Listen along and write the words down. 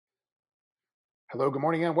Hello, good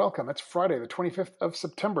morning, and welcome. It's Friday, the 25th of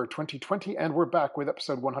September, 2020, and we're back with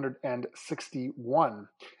episode 161.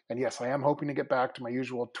 And yes, I am hoping to get back to my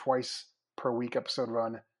usual twice per week episode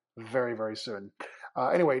run very, very soon.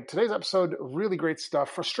 Anyway, today's episode, really great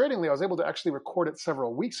stuff. Frustratingly, I was able to actually record it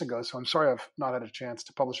several weeks ago, so I'm sorry I've not had a chance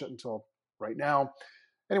to publish it until right now.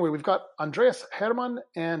 Anyway, we've got Andreas Hermann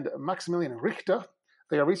and Maximilian Richter.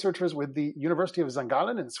 They are researchers with the University of St.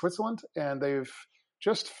 Gallen in Switzerland, and they've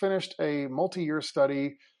just finished a multi-year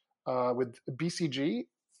study with BCG.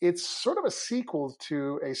 It's sort of a sequel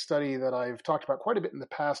to a study that I've talked about quite a bit in the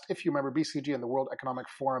past. If you remember, BCG and the World Economic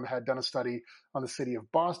Forum had done a study on the city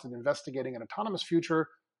of Boston investigating an autonomous future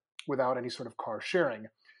without any sort of car sharing.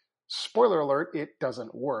 Spoiler alert, it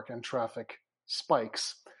doesn't work and traffic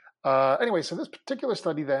spikes. Anyway, so this particular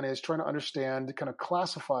study then is trying to understand, kind of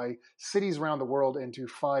classify cities around the world into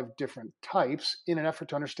 5 different types in an effort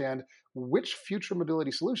to understand which future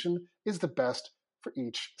mobility solution is the best for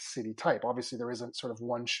each city type. Obviously, there isn't sort of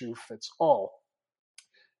one shoe fits all.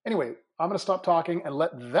 Anyway, I'm going to stop talking and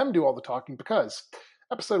let them do all the talking because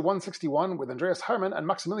episode 161 with Andreas Hermann and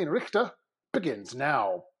Maximilian Richter begins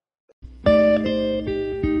now.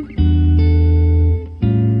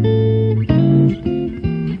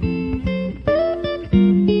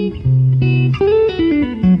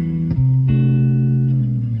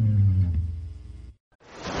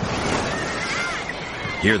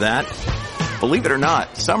 Hear that? Believe it or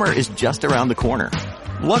not, summer is just around the corner.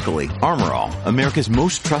 Luckily, Armor All, America's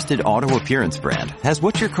most trusted auto appearance brand, has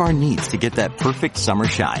what your car needs to get that perfect summer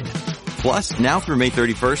shine. Plus, now through May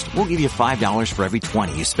 31st, we'll give you $5 for every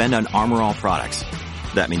 $20 you spend on Armor All products.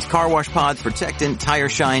 That means car wash pods, protectant, tire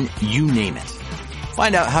shine, you name it.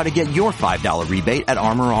 Find out how to get your $5 rebate at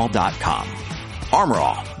armorall.com. Armor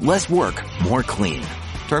All, less work, more clean.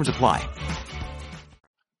 Terms apply.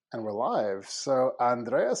 And we're live. So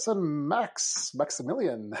Andreas and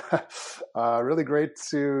Maximilian, really great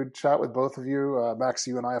to chat with both of you. Max,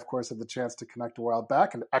 you and I, of course, had the chance to connect a while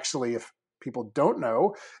back. And actually, if people don't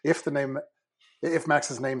know, if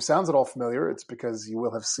Max's name sounds at all familiar, it's because you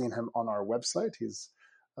will have seen him on our website. He's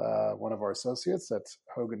one of our associates at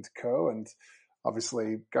Hogan & Co. And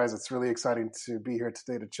obviously, guys, it's really exciting to be here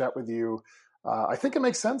today to chat with you. I think it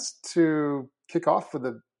makes sense to kick off with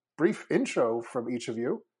a brief intro from each of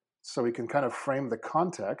you, so we can kind of frame the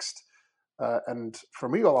context. And for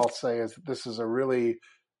me, all I'll say is this is a really,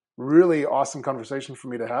 really awesome conversation for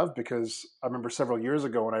me to have, because I remember several years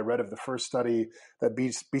ago when I read of the first study that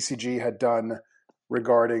BCG had done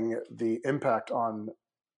regarding the impact on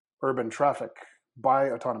urban traffic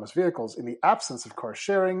by autonomous vehicles in the absence of car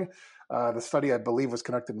sharing. The study, I believe, was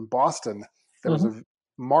conducted in Boston. There was a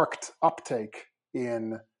marked uptake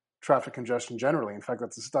in traffic congestion generally. In fact,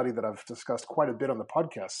 that's a study that I've discussed quite a bit on the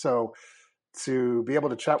podcast. So to be able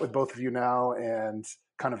to chat with both of you now and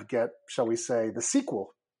kind of get, shall we say, the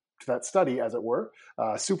sequel to that study, as it were,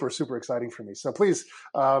 super, super exciting for me. So please,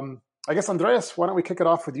 I guess, Andreas, why don't we kick it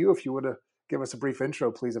off with you, if you would give us a brief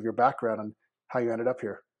intro, please, of your background and how you ended up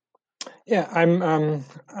here. Yeah,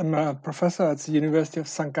 I'm a professor at the University of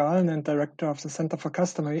St. Gallen and director of the Center for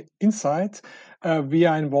Customer Insight. We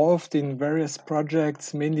are involved in various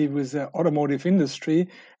projects, mainly with the automotive industry,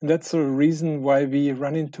 and that's the reason why we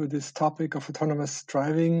run into this topic of autonomous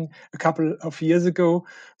driving a couple of years ago.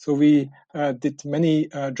 So we did many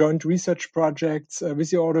joint research projects with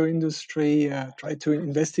the auto industry, tried to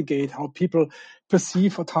investigate how people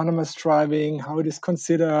perceive autonomous driving, how it is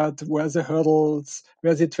considered, where the hurdles,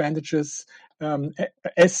 where the advantages,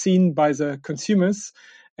 as seen by the consumers.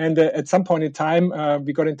 And at some point in time,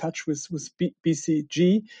 we got in touch with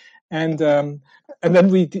BCG, and then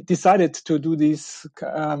we decided to do this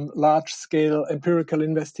large-scale empirical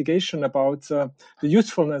investigation about the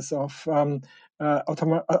usefulness of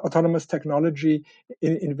autonomous technology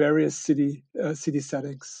in various city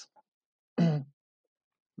settings.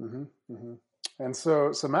 And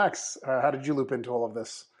so Max, how did you loop into all of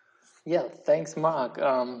this? Yeah, thanks, Mark.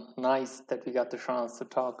 Nice that we got the chance to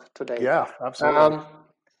talk today. Yeah, absolutely.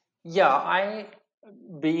 I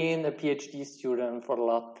been a PhD student for the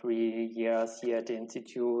last 3 years here at the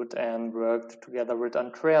Institute and worked together with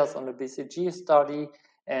Andreas on the BCG study.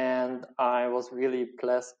 And I was really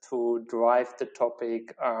blessed to drive the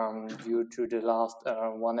topic due to the last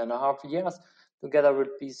 1.5 years together with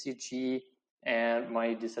BCG. And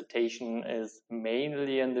my dissertation is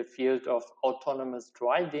mainly in the field of autonomous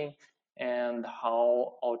driving and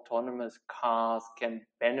how autonomous cars can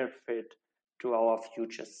benefit to our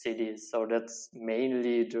future cities. So that's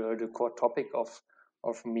mainly the core topic of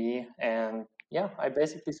me. And yeah, I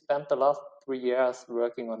basically spent the last 3 years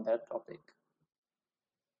working on that topic.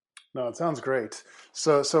 No, it sounds great.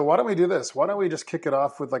 So why don't we do this? Why don't we just kick it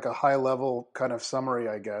off with like a high level kind of summary,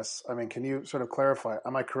 I guess. I mean, can you sort of clarify?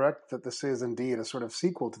 Am I correct that this is indeed a sort of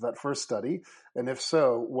sequel to that first study? And if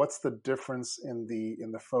so, what's the difference in the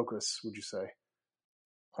focus, would you say?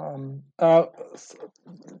 The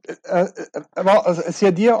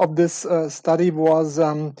idea of this study was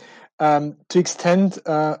to extend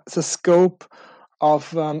the scope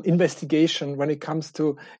of investigation when it comes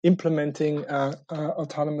to implementing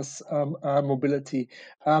autonomous mobility.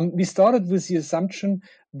 We started with the assumption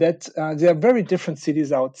that there are very different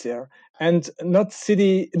cities out there, and not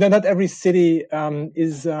every city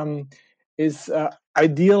is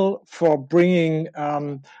ideal for bringing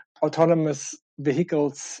autonomous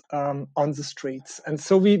vehicles on the streets. And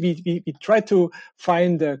so we try to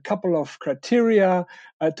find a couple of criteria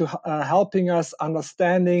to helping us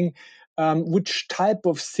understanding which type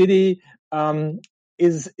of city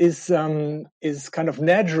is kind of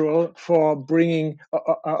natural for bringing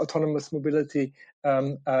autonomous mobility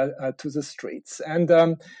to the streets. And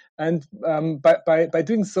by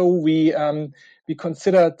doing so, we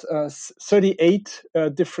considered 38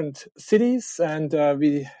 different cities, and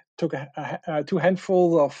we took two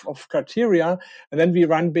handfuls of criteria, and then we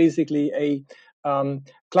ran basically a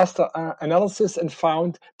cluster analysis and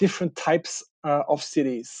found different types of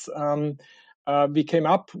cities. We came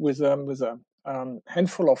up with a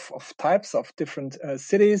handful of types of different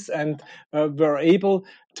cities, and were able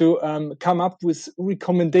to come up with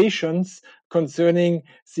recommendations concerning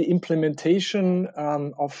the implementation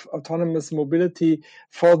of autonomous mobility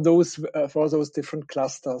for those different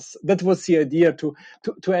clusters. That was the idea,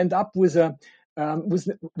 to end up with a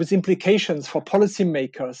with implications for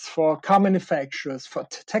policymakers, for car manufacturers, for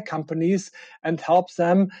tech companies, and help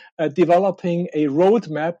them developing a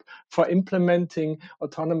roadmap for implementing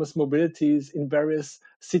autonomous mobilities in various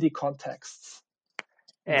city contexts.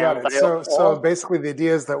 Got it. So basically the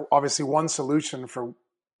idea is that obviously one solution for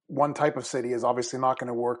one type of city is obviously not going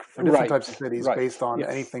to work for different types of cities based on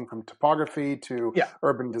anything from topography to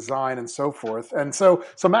urban design and so forth. And so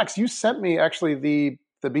Max, you sent me actually the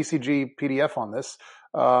BCG PDF on this.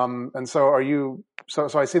 And so are you, so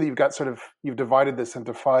I see that you've divided this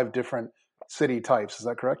into 5 different city types. Is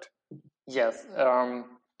that correct? Yes,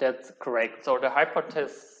 that's correct. So the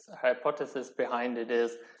hypothesis behind it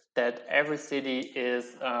is that every city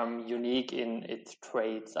is unique in its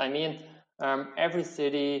traits. I mean, every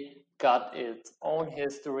city got its own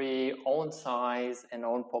history, own size, and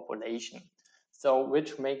own population. So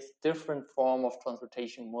which makes different form of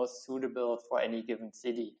transportation more suitable for any given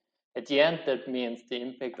city. At the end, that means the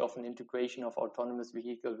impact of an integration of autonomous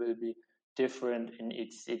vehicle will be different in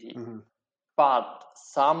each city. Mm-hmm. But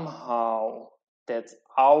somehow, that's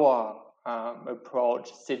our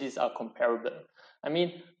approach, cities are comparable. I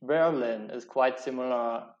mean, Berlin is quite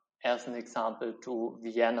similar as an example to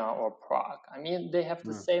Vienna or Prague. I mean, they have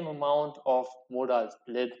the same amount of modal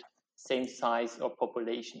split, same size of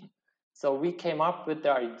population. So we came up with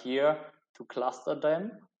the idea to cluster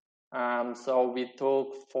them. So we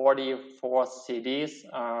took 44 cities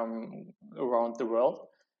around the world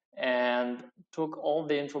and took all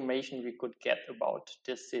the information we could get about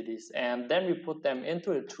these cities. And then we put them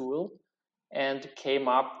into a tool and came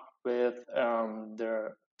up with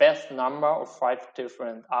the best number of 5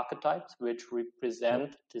 different archetypes which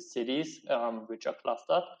represent the cities which are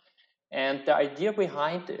clustered. And the idea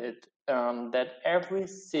behind it, that every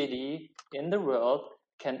city in the world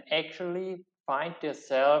can actually find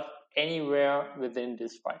itself anywhere within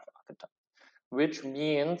these 5 archetypes, which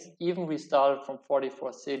means even we started from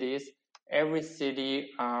 44 cities, every city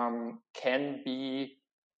can be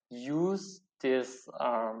use these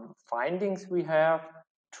findings we have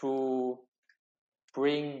to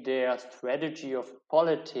bring their strategy of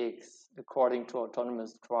politics according to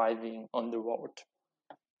autonomous driving on the road.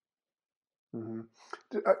 Mm-hmm.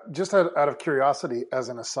 Just out of curiosity, as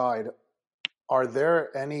an aside, are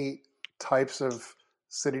there any types of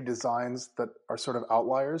city designs that are sort of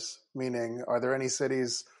outliers? Meaning, are there any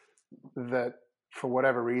cities that, for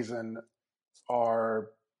whatever reason, are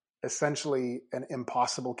essentially an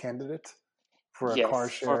impossible candidate for a car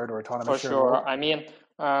shared or autonomous shared world? For sure. I mean,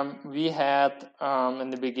 we had in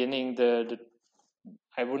the beginning the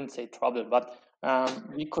I wouldn't say trouble, but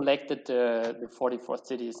we collected the 44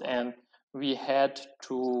 cities, and we had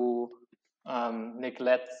to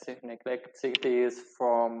neglect cities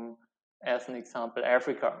from, as an example,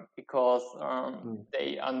 Africa, because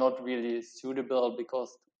they are not really suitable,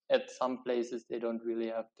 because at some places they don't really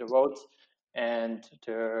have the roads and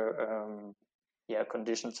the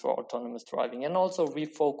conditions for autonomous driving. And also we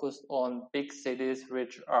focused on big cities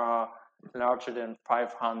which are larger than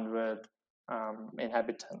 500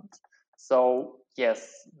 inhabitants. So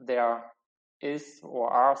yes, there is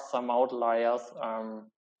or are some outliers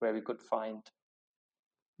where we could find.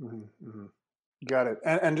 Mm-hmm, mm-hmm. Got it.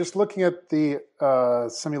 And just looking at the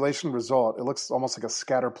simulation result, it looks almost like a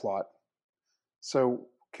scatter plot. So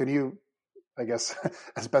can you, I guess,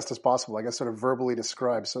 as best as possible, I guess, sort of verbally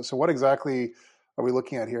describe? So what exactly are we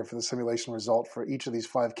looking at here for the simulation result for each of these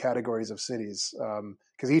 5 categories of cities?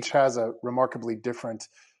 Because each has a remarkably different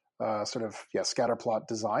scatter plot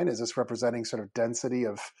design. Is this representing sort of density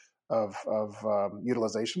of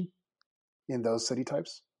utilization in those city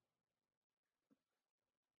types?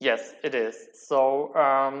 Yes, it is. So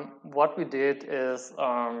what we did is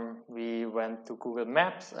we went to Google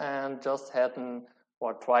Maps and just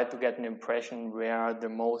tried to get an impression where the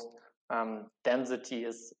most density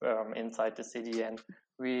is inside the city, and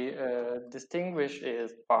we distinguish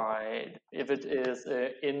it by if it is an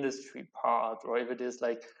industry part or if it is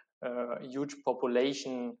like a huge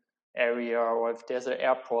population area or if there's an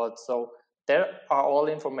airport. So there are all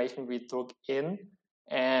information we took in,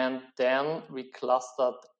 and then we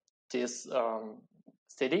clustered these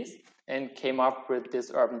cities and came up with this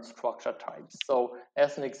urban structure types. So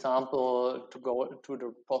as an example, to go to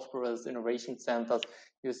the prosperous innovation centers,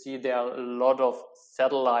 you see there are a lot of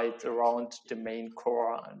satellites around the main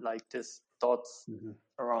core, like these dots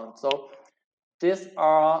around. So these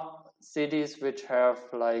are cities which have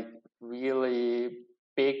like really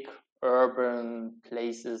big urban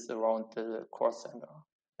places around the core center,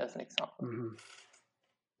 as an example. Mm-hmm.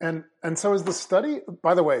 And so is the study,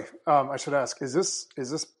 by the way, I should ask, is this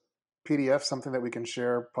PDF something that we can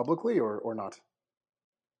share publicly or not?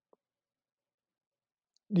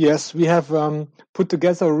 Yes, we have put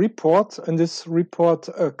together a report, and this report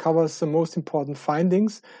covers the most important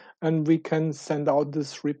findings, and we can send out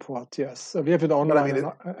this report. Yes, we have it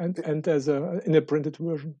online and as in a printed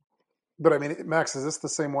version. But I mean, Max, is this the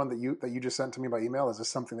same one that you just sent to me by email? Is this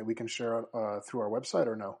something that we can share through our website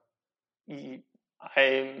or no?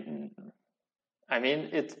 I mean,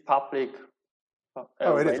 it's public.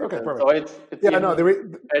 It is. Okay, perfect. So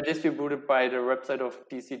it's distributed by the website of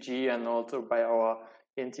DCG and also by our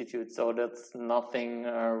institute. So that's nothing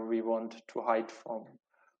we want to hide from.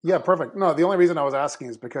 Yeah, perfect. No, the only reason I was asking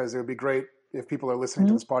is because it would be great if people are listening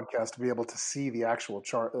to this podcast to be able to see the actual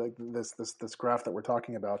chart, like this graph that we're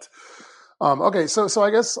talking about. Okay, so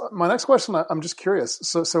I guess my next question, I'm just curious.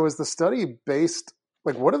 So is the study based?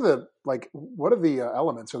 Like, what are the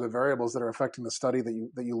elements or the variables that are affecting the study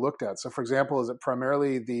that you looked at? So, for example, is it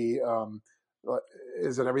primarily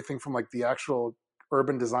is it everything from like the actual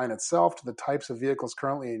urban design itself to the types of vehicles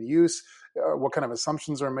currently in use? What kind of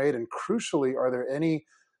assumptions are made? And crucially, are there any,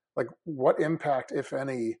 like, what impact, if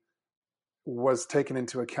any, was taken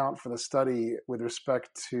into account for the study with respect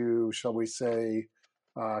to, shall we say,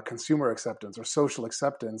 consumer acceptance or social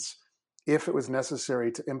acceptance, if it was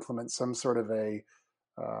necessary to implement some sort of a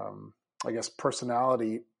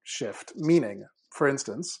personality shift? Meaning, for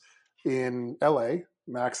instance, in LA,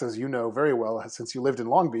 Max, as you know very well, since you lived in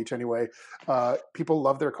Long Beach anyway, people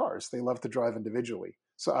love their cars. They love to drive individually.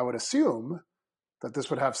 So I would assume that this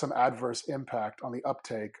would have some adverse impact on the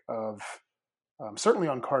uptake of, certainly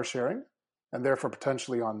on car sharing, and therefore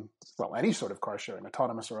potentially on, well, any sort of car sharing,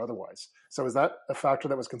 autonomous or otherwise. So is that a factor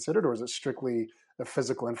that was considered, or is it strictly a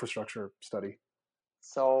physical infrastructure study?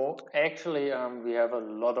 So actually, we have a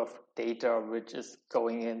lot of data which is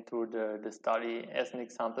going into the study. As an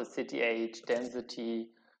example, city age, density,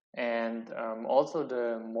 and also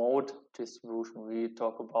the mode distribution. We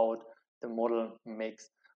talk about the model mix.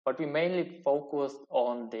 But we mainly focused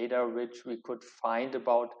on data which we could find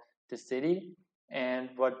about the city. And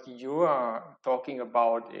what you are talking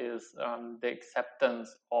about is the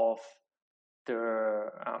acceptance of the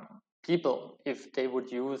people, if they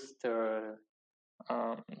would use the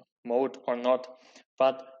mode or not.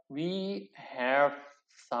 But we have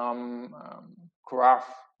some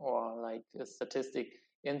graph or like a statistic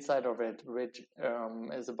inside of it, which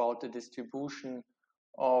is about the distribution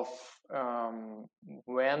of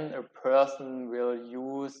when a person will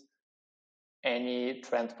use any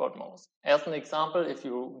transport modes. As an example, if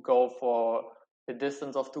you go for a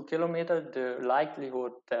distance of 2 kilometers, the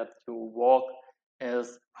likelihood that you walk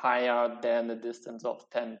is higher than the distance of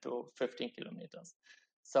 10 to 15 kilometers.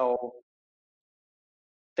 So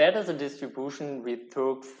that is a distribution we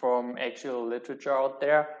took from actual literature out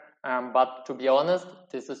there. But to be honest,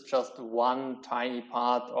 this is just one tiny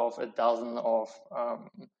part of a dozen of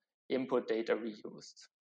input data we used.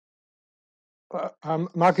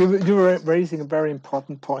 Mark, you were raising a very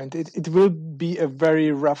important point. It will be a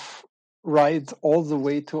very rough ride all the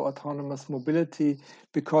way to autonomous mobility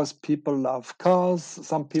because people love cars.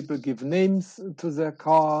 Some people give names to their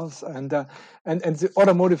cars, and the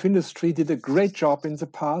automotive industry did a great job in the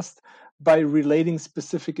past by relating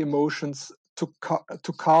specific emotions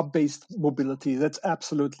to car-based mobility. That's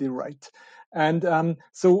absolutely right. And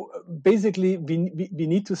so basically, we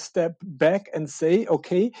need to step back and say,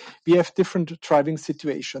 okay, we have different driving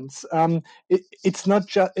situations. It's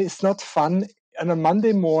not fun on a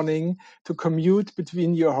Monday morning to commute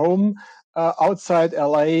between your home outside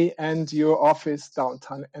LA and your office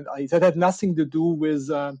downtown LA. That had nothing to do with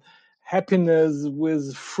happiness,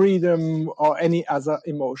 with freedom, or any other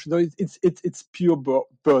emotion. So it's pure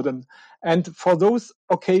burden. And for those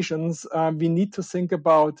occasions, we need to think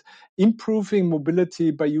about improving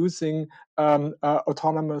mobility by using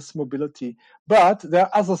autonomous mobility. But there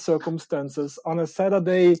are other circumstances. On a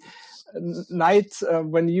Saturday night,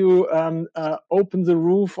 when you open the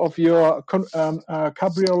roof of your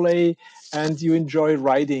cabriolet and you enjoy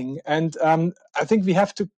riding. And I think we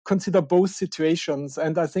have to consider both situations.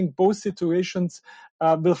 And I think both situations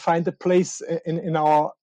will find a place in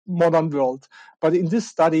our modern world. But in this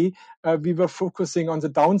study, we were focusing on the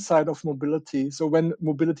downside of mobility. So when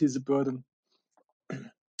mobility is a burden.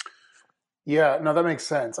 Yeah, no, that makes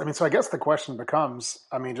sense. I mean, so I guess the question becomes,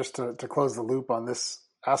 I mean, just to close the loop on this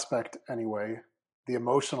aspect anyway, the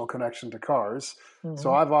emotional connection to cars. Mm-hmm.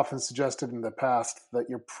 So I've often suggested in the past that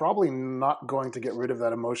you're probably not going to get rid of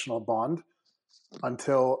that emotional bond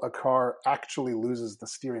until a car actually loses the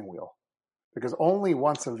steering wheel. Because only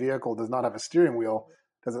once a vehicle does not have a steering wheel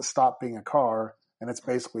does it stop being a car, and it's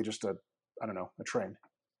basically just a train,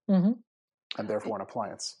 mm-hmm. and therefore an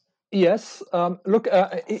appliance. Yes. Look,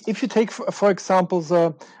 if you take, for example,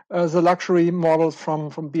 the luxury models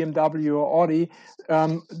from BMW or Audi,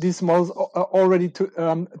 these models already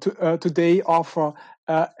today offer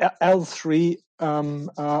L3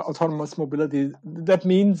 autonomous mobility. That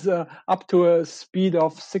means up to a speed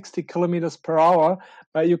of 60 kilometers per hour,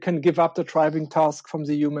 you can give up the driving task from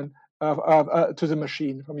the human to the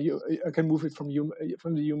machine. You can move it from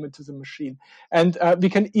the human to the machine, and we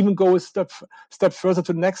can even go a step further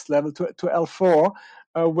to the next level, to L4,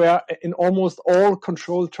 where in almost all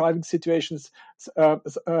controlled driving situations,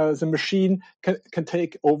 the machine can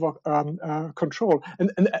take over control.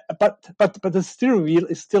 But the steering wheel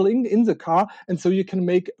is still in the car, and so you can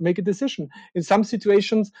make a decision. In some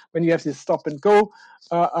situations, when you have this stop and go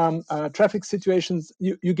traffic situations,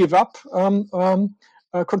 you give up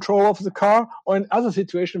control of the car, or in other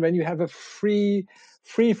situations when you have a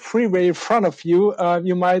freeway in front of you,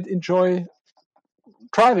 you might enjoy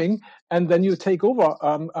driving, and then you take over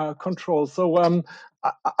control. So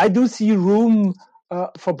I do see room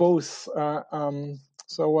for both.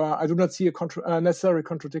 So I do not see a necessary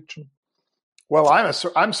contradiction. Well,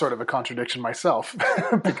 I'm sort of a contradiction myself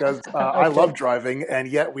because okay. I love driving, and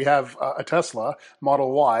yet we have a Tesla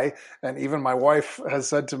Model Y, and even my wife has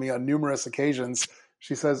said to me on numerous occasions,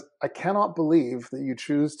 she says, I cannot believe that you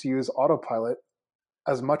choose to use autopilot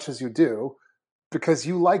as much as you do because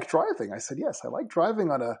you like driving. I said, yes, I like driving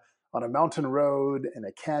on a mountain road, in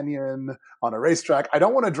a canyon, on a racetrack. I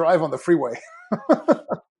don't want to drive on the freeway.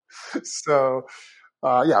 So,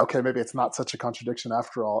 yeah, okay, maybe it's not such a contradiction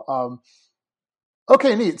after all.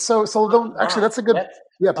 Okay, neat. So actually, that's a good.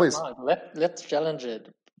 Yeah, please. Let's challenge it.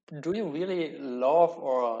 Do you really love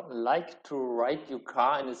or like to ride your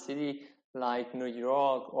car in a city like New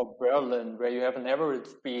York or Berlin, where you have an average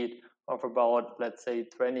speed of about, let's say,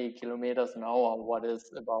 20 kilometers an hour, what is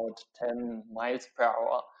about 10 miles per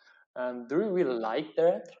hour? Do you really like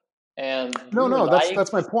that? And no,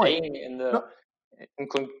 that's my point. Staying in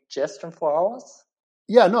congestion for hours?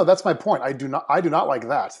 Yeah, no, that's my point. I do not like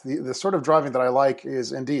that. The sort of driving that I like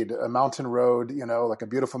is indeed a mountain road, like a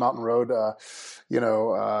beautiful mountain road,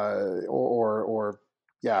 or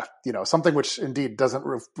yeah, something which indeed doesn't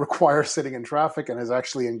require sitting in traffic and is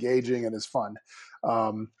actually engaging and is fun.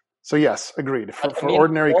 So yes, agreed. For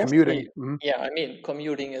ordinary commuting. Mm-hmm. Yeah, I mean,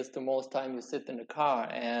 commuting is the most time you sit in the car,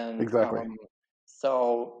 and exactly.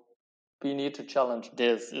 So we need to challenge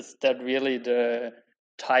this. Is that really the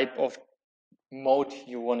type of mode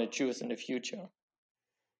you want to choose in the future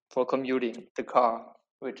for commuting, the car,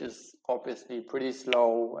 which is obviously pretty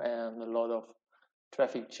slow and a lot of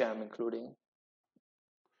traffic jam including?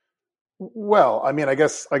 Well, I mean, I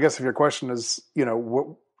guess if your question is,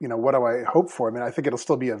 what do I hope for? I mean, I think it'll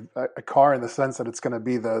still be a car in the sense that it's going to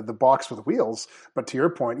be the box with wheels. But to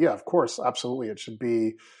your point, yeah, of course, absolutely, it should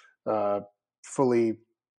be fully.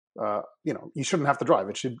 You shouldn't have to drive.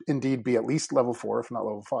 It should indeed be at least level 4, if not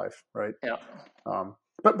level 5, right? Yeah.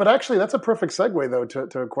 But actually, that's a perfect segue, though,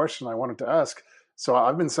 to a question I wanted to ask. So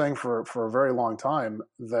I've been saying for a very long time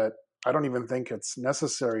that I don't even think it's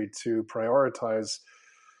necessary to prioritize.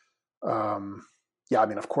 Yeah, I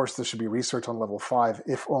mean, of course, there should be research on level 5,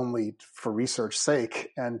 if only for research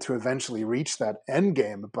sake, and to eventually reach that end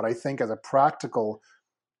game. But I think as a practical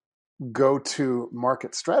go-to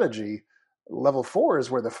market strategy, level 4 is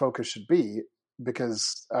where the focus should be.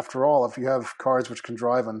 Because after all, if you have cars which can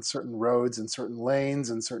drive on certain roads and certain lanes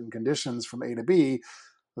and certain conditions from A to B,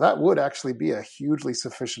 that would actually be a hugely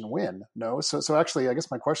sufficient win. No, so actually, I guess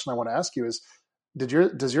my question I want to ask you is: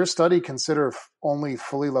 does your study consider only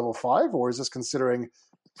fully level 5, or is this considering,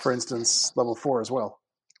 for instance, level 4 as well?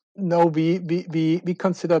 No, we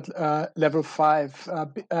considered level 5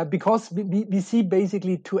 because we see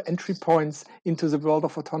basically 2 entry points into the world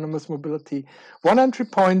of autonomous mobility. One entry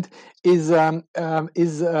point is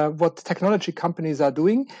what technology companies are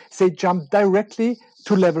doing. They jump directly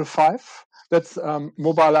to level 5. That's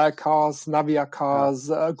Mobileye cars, Navia cars,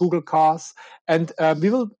 Google cars, and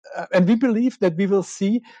we believe that we will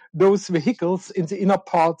see those vehicles in the inner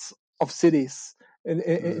parts of cities. In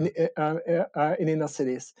inner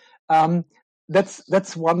cities.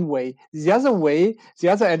 That's one way. The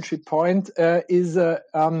other entry point is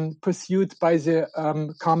pursued by the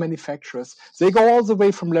car manufacturers. They go all the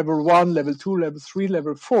way from level 1, level 2, level 3,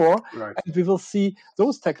 level 4, right. And we will see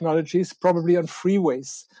those technologies probably on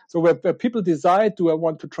freeways. So where people decide, do I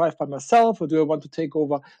want to drive by myself or do I want to take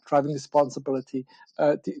over driving responsibility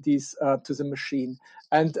to the machine?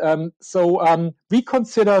 And so we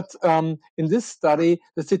considered in this study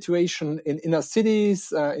the situation in inner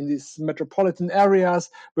cities, in these metropolitan areas,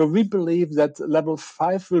 where we believe that level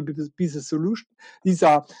 5 will be the solution. These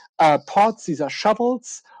are pods, these are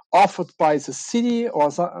shuttles offered by the city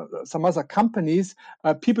or some other companies.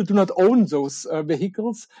 People do not own those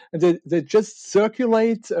vehicles, and they just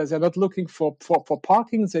circulate. They're not looking for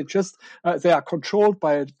parking. They are controlled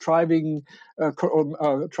by a driving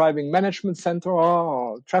management center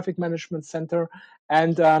or traffic management center,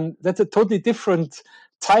 and that's a totally different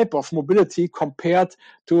type of mobility compared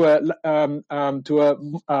to a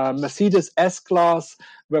Mercedes S-Class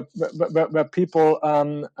where people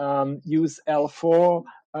use L4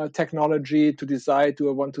 technology to decide, do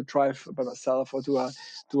I want to drive by myself or do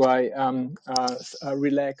I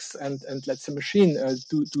relax and let the machine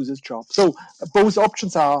do this job? So both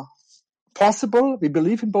options are possible. We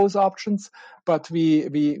believe in both options, but we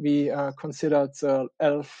considered the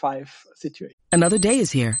L5 situation. Another day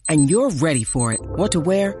is here, and you're ready for it. What to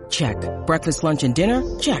wear? Check. Breakfast, lunch, and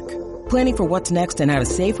dinner? Check. Planning for what's next and how to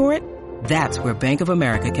save for it? That's where Bank of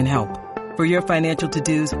America can help. For your financial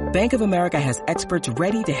to-dos, Bank of America has experts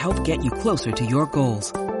ready to help get you closer to your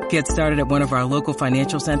goals. Get started at one of our local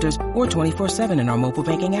financial centers or 24/7 in our mobile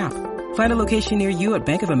banking app. Find a location near you at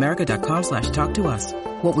bankofamerica.com/talktous.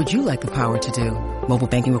 What would you like the power to do? Mobile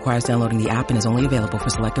banking requires downloading the app and is only available for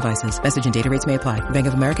select devices. Message and data rates may apply. Bank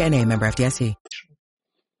of America NA, member FDIC.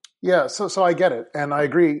 Yeah, so I get it, and I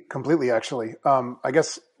agree completely, actually. I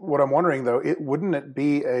guess what I'm wondering, though, wouldn't it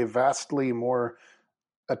be a vastly more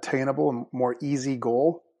attainable, more easy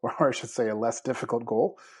goal, or I should say a less difficult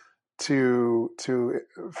goal, to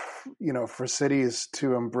for cities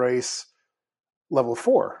to embrace level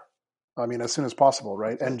 4? I mean, as soon as possible,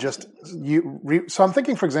 right? And just so I'm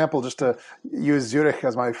thinking, for example, just to use Zurich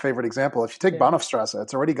as my favorite example, if you take Bahnhofstrasse,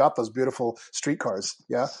 it's already got those beautiful streetcars,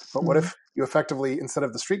 yeah? But what if you effectively, instead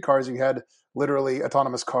of the streetcars, you had literally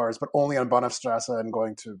autonomous cars, but only on Bahnhofstrasse and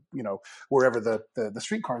going to, wherever the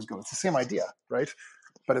streetcars go? It's the same idea, right?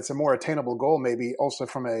 But it's a more attainable goal, maybe also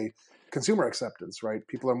from a consumer acceptance, right?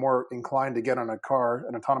 People are more inclined to get on an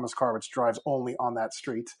autonomous car, which drives only on that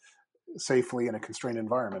street safely in a constrained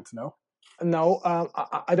environment, no? No,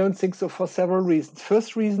 I don't think so for several reasons.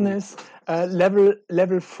 First reason is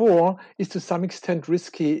level 4 is to some extent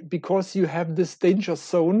risky because you have this danger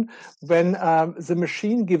zone when the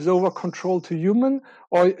machine gives over control to human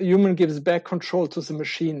or human gives back control to the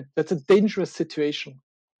machine. That's a dangerous situation.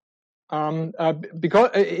 Because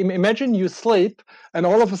imagine you sleep and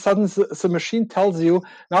all of a sudden the machine tells you,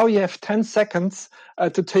 now you have 10 seconds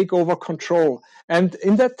to take over control. And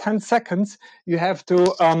in that 10 seconds, you have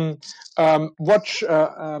to watch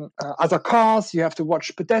other cars, you have to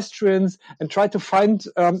watch pedestrians and try to find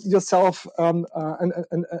yourself in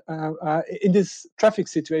this traffic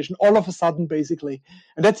situation all of a sudden, basically.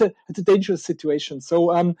 And that's a dangerous situation.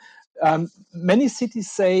 So many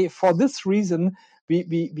cities say for this reason,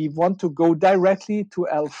 we want to go directly to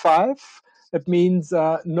L5. That means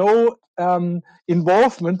no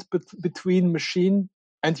involvement between machine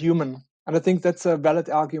and human. And I think that's a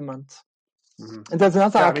valid argument. And there's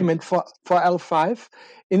another argument for L5.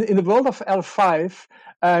 In the world of L5,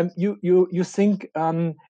 you think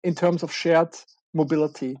in terms of shared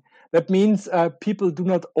mobility. That means people do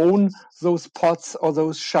not own those pods or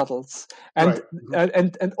those shuttles, and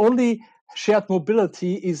and only shared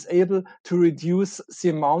mobility is able to reduce the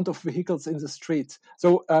amount of vehicles in the street.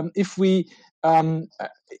 So if we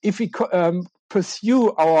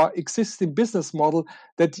pursue our existing business model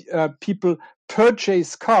that people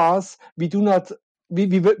purchase cars, we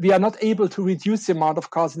are not able to reduce the amount of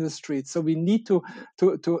cars in the street. So we need to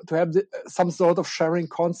have some sort of sharing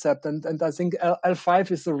concept, and I think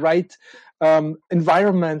L5 is the right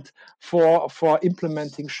environment for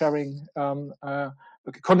implementing sharing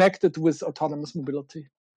connected with autonomous mobility.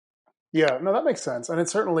 Yeah, no, that makes sense. And it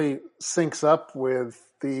certainly syncs up with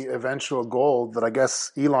the eventual goal that I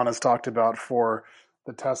guess Elon has talked about for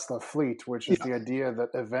the Tesla fleet, which is the idea that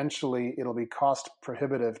eventually it'll be cost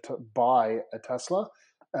prohibitive to buy a Tesla,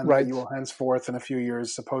 and that you will henceforth in a few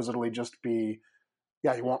years supposedly just be,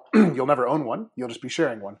 you'll never own one. You'll just be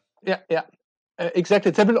sharing one. Yeah,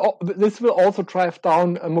 exactly. This will also drive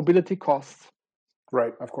down mobility costs.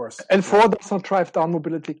 Right, of course. And Ford does not drive down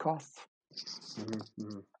mobility costs. Mm-hmm,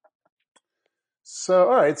 mm-hmm. So,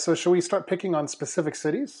 all right. So, should we start picking on specific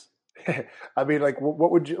cities? I mean, like,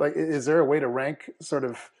 what would you like? Is there a way to rank sort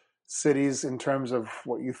of cities in terms of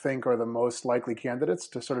what you think are the most likely candidates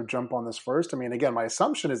to sort of jump on this first? I mean, again, my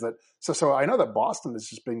assumption is that so I know that Boston has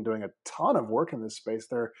just been doing a ton of work in this space.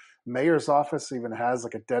 Their mayor's office even has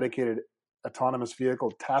like a dedicated autonomous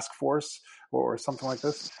vehicle task force or something like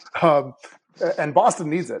this. And Boston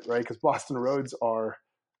needs it, right? Because Boston roads are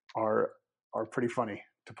pretty funny,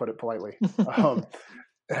 to put it politely.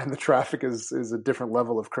 And the traffic is a different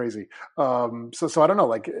level of crazy. So I don't know,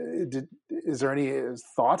 like, is there any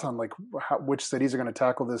thought on like which cities are going to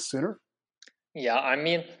tackle this sooner? Yeah, I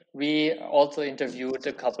mean, we also interviewed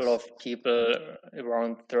a couple of people,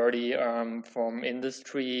 around 30, from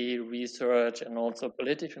industry, research, and also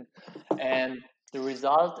politicians. And the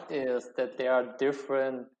result is that there are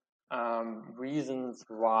different reasons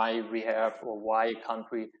why we have, or why a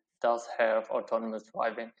country does have autonomous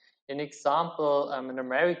driving. An example, in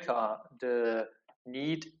America, the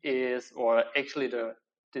need is, or actually the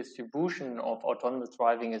distribution of autonomous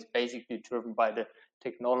driving is basically driven by the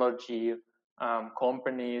technology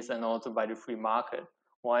companies and also by the free market.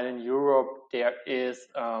 While in Europe, there is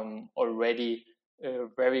already a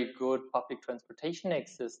very good public transportation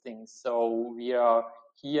existing. So we are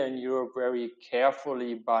here in Europe very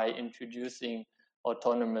carefully by introducing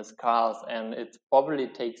autonomous cars, and it probably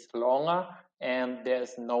takes longer, and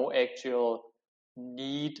there's no actual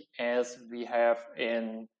need as we have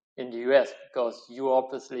in the US, because you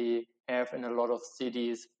obviously have in a lot of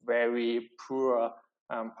cities very poor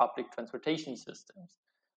public transportation systems,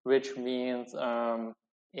 which means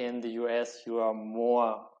in the US you are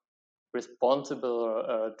more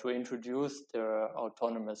responsible to introduce the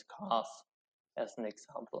autonomous cars, as an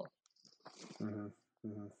example. Mm-hmm.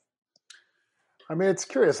 Mm-hmm. I mean, it's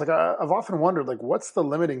curious. Like, I've often wondered, like, what's the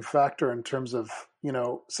limiting factor in terms of,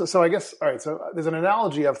 so I guess, all right, so there's an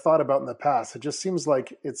analogy I've thought about in the past. It just seems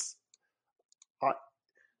like it's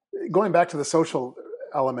going back to the social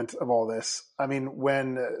element of all this. I mean,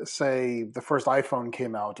 when, say, the first iPhone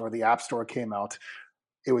came out or the App Store came out,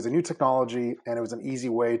 it was a new technology and it was an easy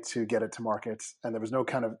way to get it to market. And there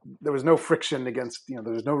was no friction against, there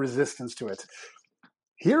was no resistance to it.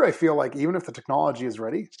 Here, I feel like even if the technology is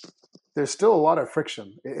ready, there's still a lot of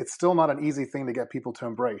friction. It's still not an easy thing to get people to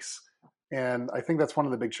embrace. And I think that's one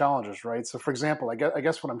of the big challenges, right? So for example, I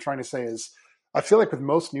guess what I'm trying to say is, I feel like with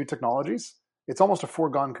most new technologies, it's almost a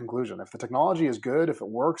foregone conclusion. If the technology is good, if it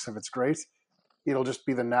works, if it's great, it'll just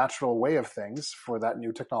be the natural way of things for that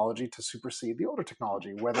new technology to supersede the older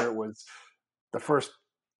technology, whether it was the first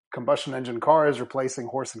combustion engine cars replacing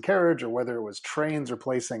horse and carriage, or whether it was trains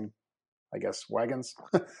replacing, I guess, wagons.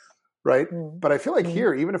 Right. But I feel like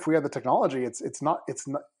here, even if we have the technology, it's not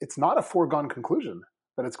a foregone conclusion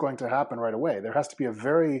that it's going to happen right away. There has to be a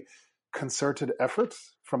very concerted effort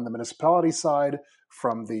from the municipality side,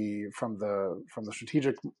 from the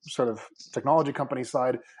strategic sort of technology company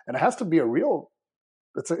side, and it has to be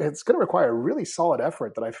it's going to require a really solid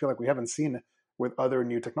effort that I feel like we haven't seen with other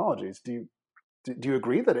new technologies. Do you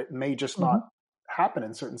agree that it may just not happen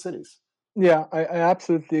in certain cities? Yeah, I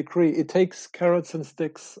absolutely agree. It takes carrots and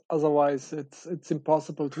sticks. Otherwise, it's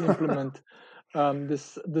impossible to implement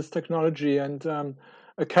this technology. And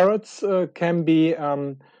carrots can be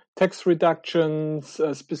tax reductions,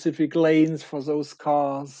 specific lanes for those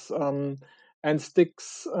cars, and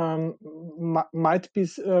sticks might be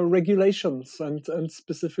regulations and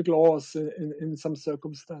specific laws in some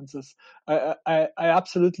circumstances. I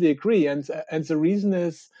absolutely agree, and the reason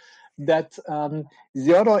is that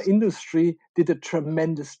the auto industry did a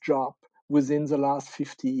tremendous job within the last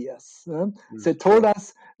 50 years. They told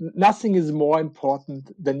us nothing is more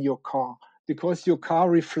important than your car, because your car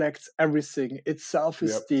reflects everything. It's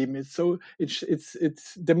self-esteem. It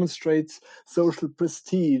demonstrates social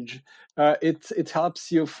prestige. It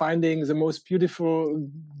helps you finding the most beautiful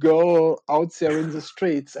girl out there in the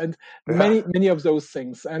streets, and many of those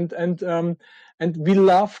things. And we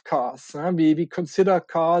love cars. We consider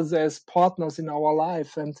cars as partners in our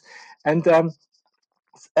life, and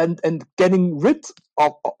getting rid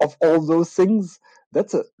of all those things,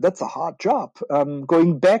 that's a hard job.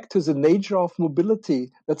 Going back to the nature of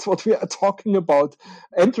mobility, that's what we are talking about.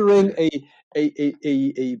 Entering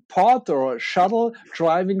a pod or a shuttle,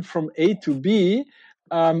 driving from A to B,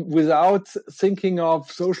 without thinking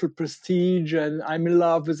of social prestige and I'm in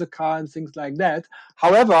love with a car and things like that.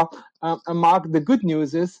 However, Mark, the good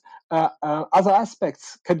news is other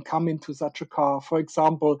aspects can come into such a car. For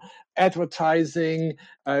example, advertising.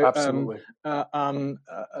 Absolutely.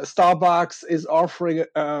 Starbucks is offering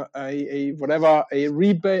a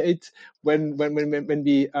rebate when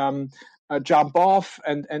we jump off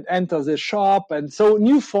and enter the shop, and so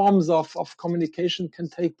new forms of communication can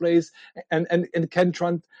take place and can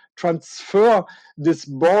transfer this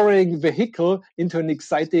boring vehicle into an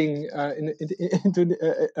exciting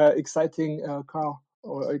exciting car.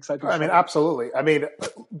 Or exciting I mean, shuttle. absolutely. I mean,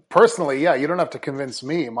 personally, yeah, you don't have to convince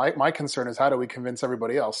me. My concern is how do we convince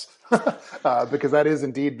everybody else? Because that is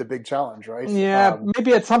indeed the big challenge, right? Yeah,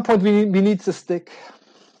 maybe at some point we need the stick.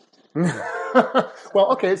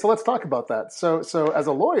 Well, okay, so let's talk about that. So as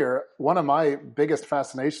a lawyer, one of my biggest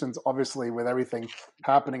fascinations, obviously, with everything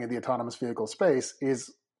happening in the autonomous vehicle space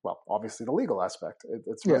is, well, obviously the legal aspect.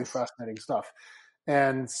 It's really fascinating stuff.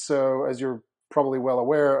 And so, as you're probably well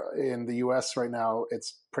aware, in the US right now,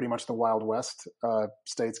 it's pretty much the Wild West.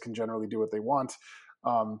 States can generally do what they want.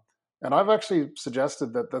 And I've actually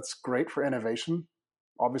suggested that that's great for innovation,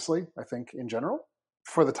 obviously, I think, in general,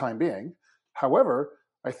 for the time being. However,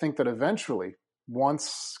 I think that eventually,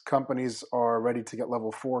 once companies are ready to get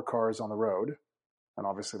level 4 cars on the road, and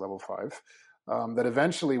obviously level 5, that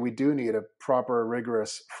eventually we do need a proper,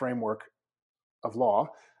 rigorous framework of law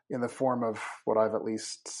in the form of what I've at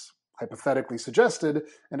least hypothetically suggested,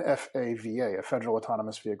 an FAVA, a Federal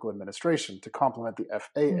Autonomous Vehicle Administration, to complement the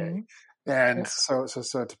FAA. And so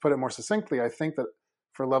to put it more succinctly, I think that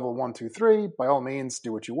for level 1, 2, 3, by all means,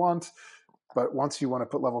 do what you want. But once you want to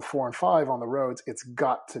put level 4 and 5 on the roads, it's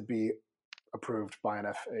got to be approved by an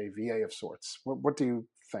FAVA of sorts. What do you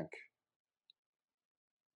think?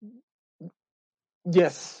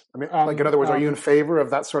 Yes. I mean, like, in other words, are you in favor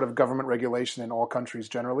of that sort of government regulation in all countries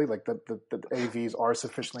generally? Like that AVs are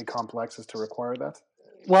sufficiently complex as to require that?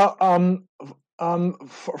 Well,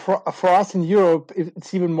 for us in Europe,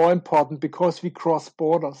 it's even more important because we cross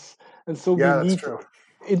borders, and so we need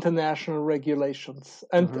international regulations.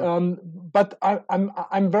 And but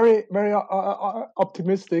I'm very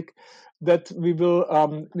optimistic that we will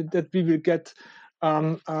get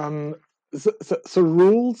the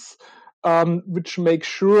rules which make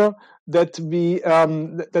sure that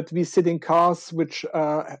we sit in cars which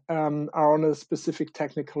are on a specific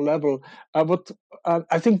technical level.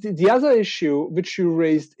 I think the other issue which you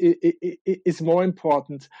raised is more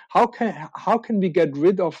important. How can we get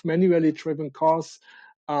rid of manually driven cars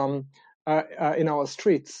in our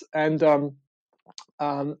streets? And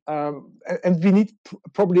we need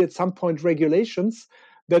probably at some point regulations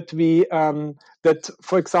that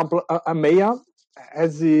for example, a mayor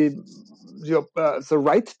has the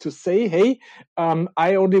right to say, hey,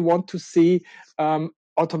 I only want to see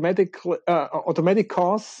automatic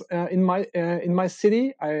cars in my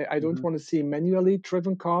city. I don't want to see manually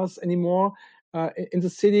driven cars anymore in the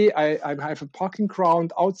city. I have a parking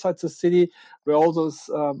ground outside the city where all those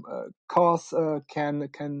cars can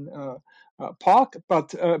park,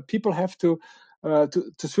 but people have to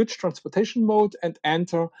switch transportation mode and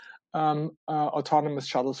enter autonomous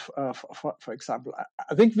shuttles, for example.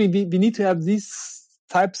 I think we need to have these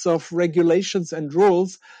types of regulations and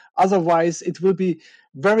rules. Otherwise, it will be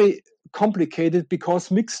very complicated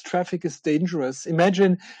because mixed traffic is dangerous.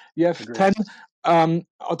 Imagine you have 10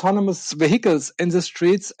 autonomous vehicles in the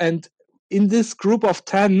streets, and in this group of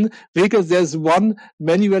 10 vehicles, there's one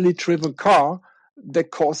manually driven car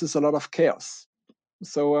that causes a lot of chaos.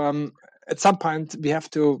 So at some point, we have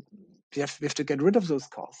to get rid of those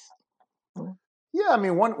cars. Yeah, I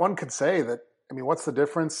mean, one could say that I mean, what's the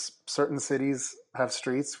difference? Certain cities have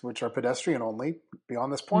streets which are pedestrian only.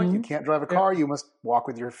 Beyond this point, you Mm-hmm. can't drive a car, you must walk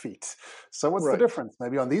with your feet. So what's the Right. difference?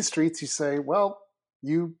 Maybe on these streets you say, well,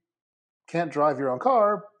 you can't drive your own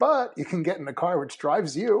car, but you can get in a car which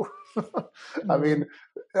drives you. I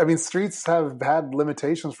mean, streets have had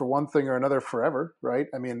limitations for one thing or another forever, right?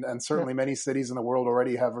 I mean, and certainly many cities in the world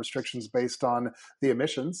already have restrictions based on the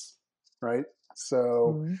emissions, right?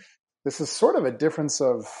 So Mm-hmm. this is sort of a difference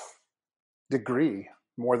of degree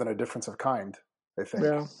more than a difference of kind, I think,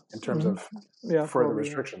 Yeah. in terms of further Probably,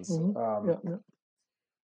 restrictions. Yeah.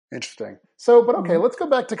 Interesting. So, but okay, Mm-hmm. let's go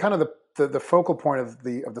back to kind of the focal point of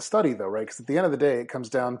the study, though, right? Because at the end of the day, it comes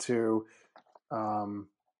down to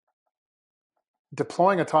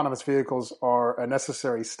deploying autonomous vehicles are a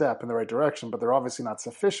necessary step in the right direction, but they're obviously not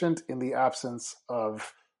sufficient in the absence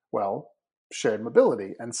of, well, shared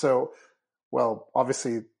mobility. And so, well,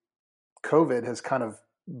 obviously, COVID has kind of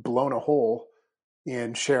blown a hole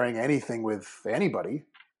in sharing anything with anybody.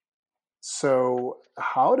 So,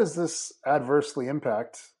 how does this adversely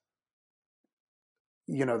impact,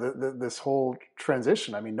 this whole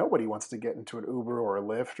transition? I mean, nobody wants to get into an Uber or a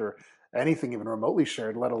Lyft or anything even remotely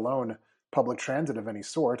shared, let alone public transit of any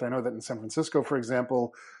sort. I know that in San Francisco, for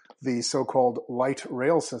example, the so-called light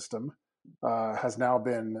rail system has now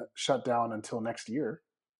been shut down until next year.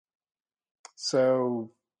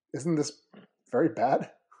 So, isn't this very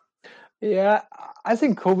bad? Yeah, I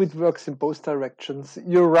think COVID works in both directions.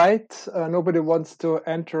 You're right. Nobody wants to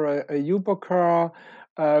enter a Uber car.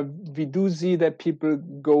 We do see that people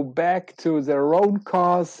go back to their own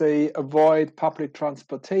cars. They avoid public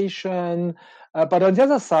transportation. But on the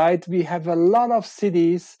other side, we have a lot of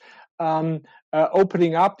cities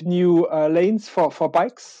opening up new lanes for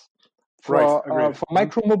bikes, Right, agreed. for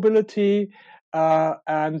micromobility,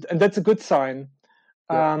 and that's a good sign.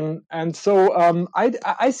 Yeah. And so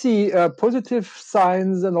I see positive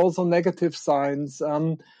signs and also negative signs.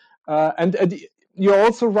 And you're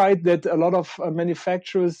also right that a lot of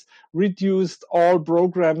manufacturers reduced all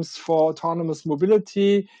programs for autonomous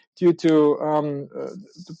mobility due to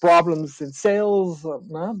the problems in sales.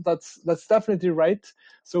 That's definitely right.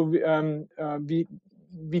 So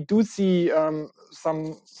we do see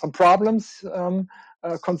some problems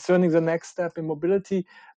concerning the next step in mobility.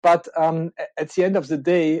 But at the end of the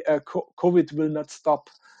day, COVID will not stop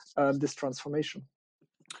this transformation.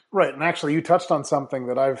 Right. And actually, you touched on something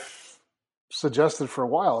that I've suggested for a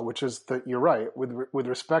while, which is that you're right. With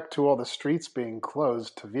respect to all the streets being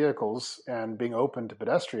closed to vehicles and being open to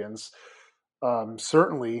pedestrians,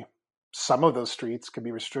 certainly some of those streets could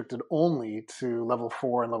be restricted only to level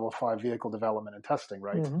 4 and level 5 vehicle development and testing,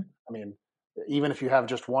 right? Mm-hmm. I mean, even if you have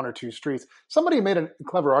just one or two streets. Somebody made a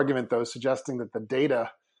clever argument, though, suggesting that the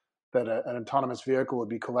data that an autonomous vehicle would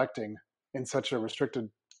be collecting in such a restricted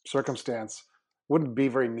circumstance wouldn't be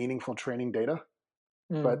very meaningful training data.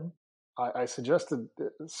 Mm-hmm. But I suggested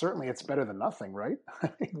certainly it's better than nothing, right?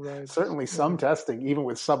 Right. Certainly some testing, even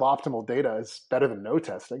with suboptimal data, is better than no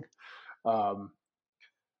testing. I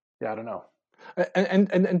don't know.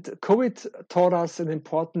 And COVID taught us an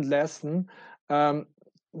important lesson.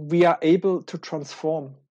 We are able to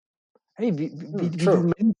transform. Hey, we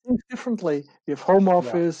do many things differently. We have home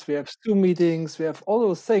office, we have Zoom meetings, we have all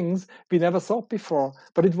those things we never thought before.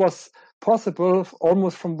 But it was possible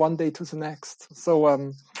almost from one day to the next. So,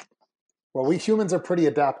 well, we humans are pretty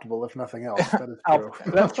adaptable, if nothing else. That is true.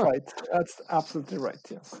 That's right. That's absolutely right.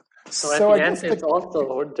 Yes. So at the end, it's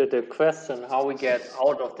also the question how we get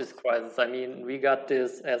out of this crisis. I mean, we got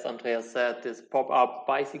this, as Andreas said, this pop-up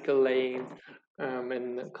bicycle lane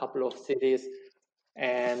in a couple of cities.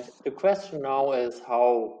 And the question now is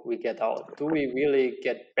how we get out. Do we really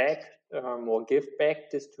get back or give back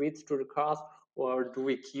the streets to the cars, or do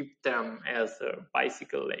we keep them as a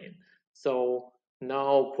bicycle lane? So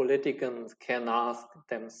now politicians can ask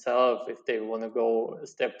themselves if they want to go a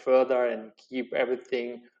step further and keep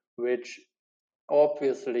everything which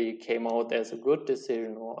obviously came out as a good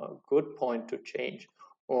decision or a good point to change,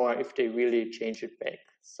 or if they really change it back.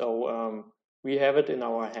 So we have it in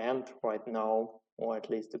our hand right now, or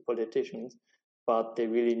at least the politicians, but they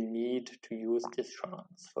really need to use this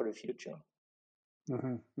chance for the future.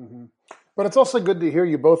 Mm-hmm, mm-hmm. But it's also good to hear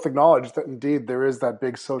you both acknowledge that indeed there is that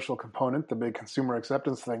big social component, the big consumer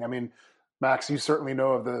acceptance thing. I mean, Max, you certainly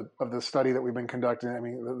know of the study that we've been conducting. I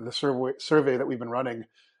mean, the survey that we've been running,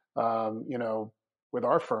 with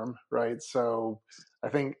our firm, right? So I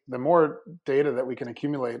think the more data that we can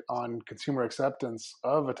accumulate on consumer acceptance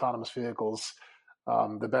of autonomous vehicles,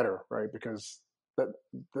 the better, right? Because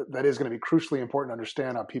that is going to be crucially important to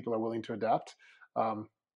understand how people are willing to adapt.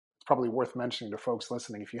 It's probably worth mentioning to folks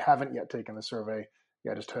listening. If you haven't yet taken the survey,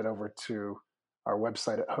 just head over to our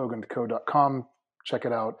website at hoagandco.com. Check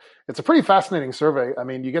it out. It's a pretty fascinating survey. I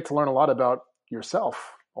mean, you get to learn a lot about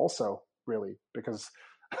yourself also, really, because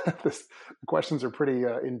the questions are pretty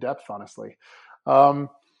in-depth, honestly. But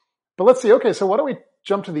let's see. Okay, so why don't we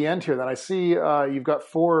jump to the end here then? I see you've got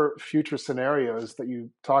 4 future scenarios that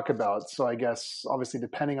you talk about. So I guess, obviously,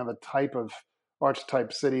 depending on the type of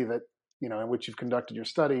archetype city that, in which you've conducted your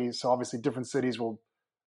study, so obviously different cities will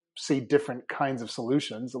see different kinds of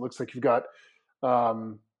solutions. It looks like you've got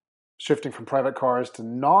shifting from private cars to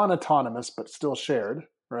non-autonomous, but still shared,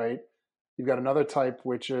 right? You've got another type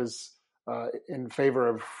which is in favor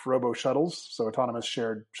of robo-shuttles, so autonomous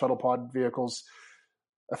shared shuttle pod vehicles.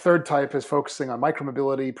 A third type is focusing on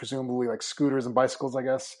micromobility, presumably like scooters and bicycles, I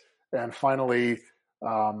guess. And finally,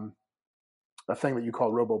 a thing that you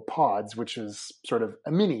call robo-pods, which is sort of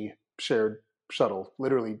a mini shared shuttle,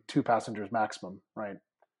 literally 2 passengers maximum, right?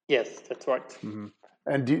 Yes, that's right. Mm-hmm.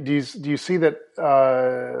 And do you see that,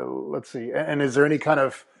 let's see, and is there any kind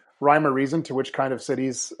of rhyme or reason to which kind of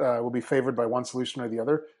cities will be favored by one solution or the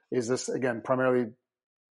other? Is this, again, primarily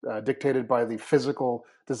dictated by the physical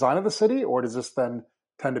design of the city, or does this then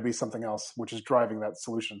tend to be something else which is driving that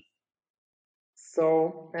solution?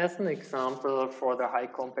 So as an example, for the high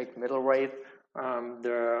compact middle weight,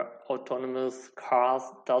 the autonomous cars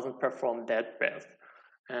doesn't perform that best.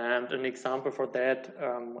 And an example for that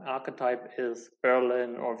archetype is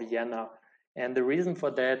Berlin or Vienna. And the reason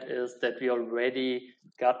for that is that we already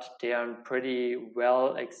got there a pretty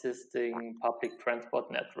well existing public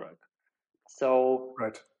transport network. So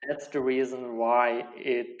That's the reason why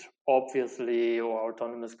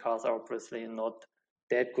autonomous cars are obviously not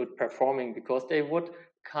that good performing, because they would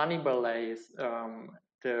cannibalize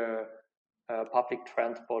the public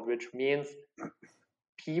transport, which means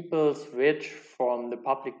people switch from the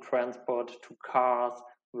public transport to cars,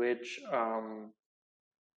 which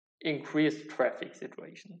increase traffic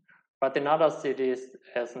situation. But in other cities,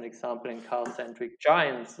 as an example, in car-centric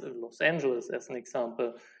giants, Los Angeles as an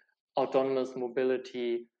example, autonomous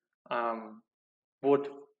mobility would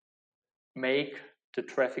make the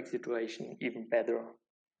traffic situation even better.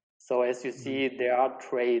 So as you see, there are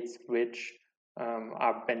traits which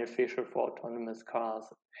are beneficial for autonomous cars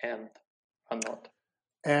and are not.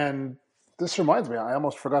 And this reminds me, I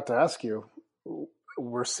almost forgot to ask you,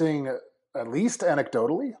 we're seeing, at least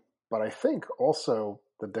anecdotally, but I think also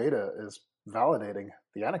the data is validating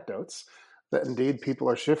the anecdotes, that indeed people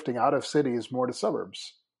are shifting out of cities more to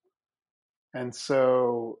suburbs. And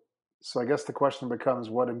so I guess the question becomes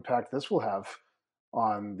what impact this will have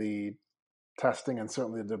on the testing and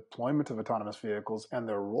certainly the deployment of autonomous vehicles and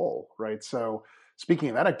their role, right? So speaking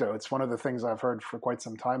of anecdotes, one of the things I've heard for quite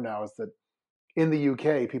some time now is that in the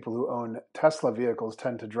UK, people who own Tesla vehicles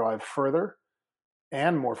tend to drive further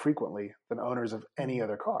and more frequently than owners of any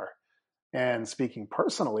other car. And speaking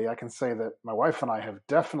personally, I can say that my wife and I have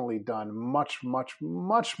definitely done much, much,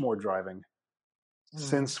 much more driving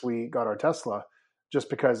since we got our Tesla, just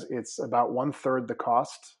because it's about 1/3 the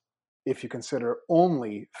cost if you consider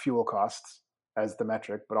only fuel costs as the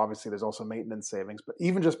metric, but obviously there's also maintenance savings. But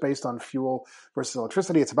even just based on fuel versus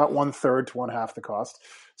electricity, it's about 1/3 to 1/2 the cost.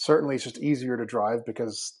 Certainly it's just easier to drive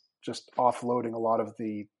because just offloading a lot of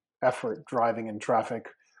the effort driving in traffic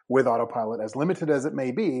with autopilot, as limited as it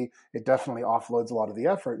may be, it definitely offloads a lot of the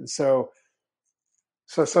effort. And so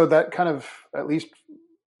that kind of at least,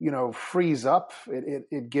 frees up,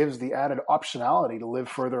 it gives the added optionality to live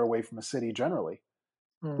further away from a city generally,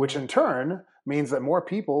 which in turn means that more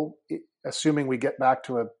people, assuming we get back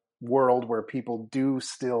to a world where people do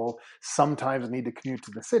still sometimes need to commute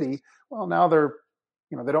to the city, well, now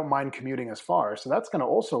they don't mind commuting as far. So that's going to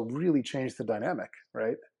also really change the dynamic,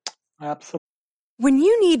 right? Absolutely. When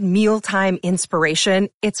you need mealtime inspiration,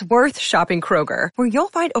 it's worth shopping Kroger, where you'll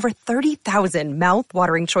find over 30,000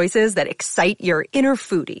 mouth-watering choices that excite your inner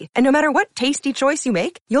foodie. And no matter what tasty choice you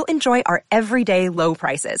make, you'll enjoy our everyday low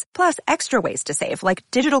prices, plus extra ways to save, like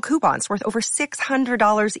digital coupons worth over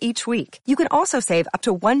 $600 each week. You can also save up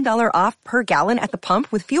to $1 off per gallon at the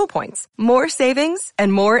pump with fuel points. More savings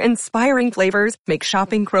and more inspiring flavors make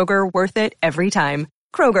shopping Kroger worth it every time.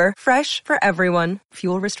 Kroger, fresh for everyone.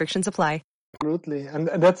 Fuel restrictions apply. Absolutely, and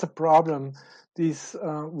that's a problem. These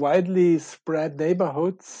widely spread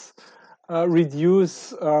neighborhoods reduce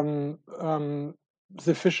the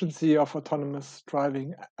efficiency of autonomous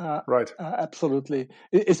driving. Right. Absolutely,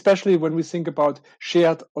 especially when we think about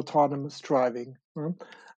shared autonomous driving.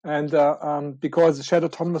 And because shared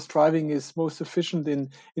autonomous driving is most efficient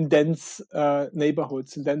in dense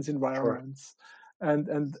neighborhoods, in dense environments. Sure.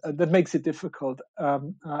 And that makes it difficult.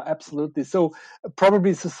 Absolutely. So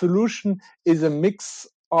probably the solution is a mix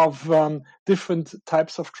of different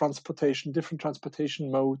types of transportation, different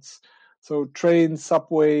transportation modes. So trains,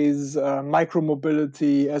 subways,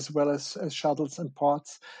 micromobility, as well as shuttles and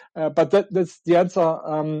pods. But that's the answer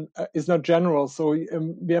is not general. So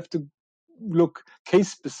we have to look case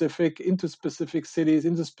specific into specific cities,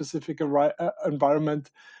 into specific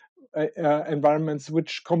environments,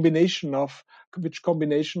 which combination of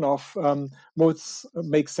modes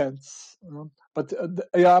makes sense. But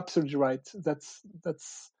you're absolutely right. That's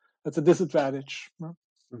a disadvantage.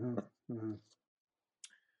 Mm-hmm. Mm-hmm.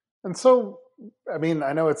 And so, I mean,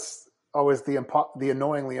 I know it's always the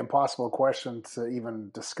annoyingly impossible question to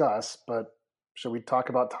even discuss, but should we talk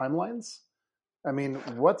about timelines? I mean,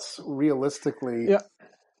 what's realistically,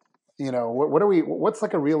 what's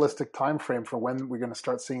like a realistic time frame for when we're going to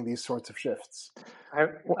start seeing these sorts of shifts?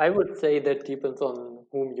 I would say that depends on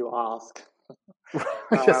whom you ask.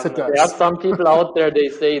 Yes, it does. There are some people out there, they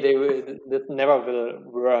say that never will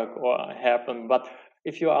work or happen. But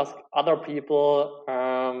if you ask other people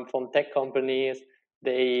from tech companies,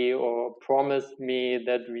 they promise me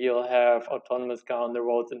that we'll have autonomous car on the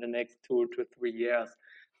roads in the next 2 to 3 years.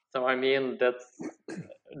 So I mean, that's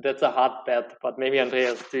a hard bet. But maybe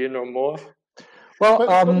Andreas, do you know more? Well, but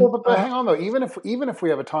hang on though. Even if we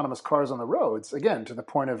have autonomous cars on the roads, again, to the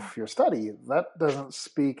point of your study, that doesn't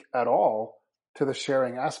speak at all to the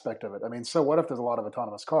sharing aspect of it. I mean, so what if there's a lot of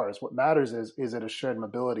autonomous cars? What matters is it a shared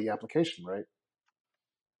mobility application, right?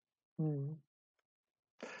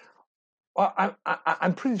 Well,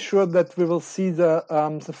 I'm pretty sure that we will see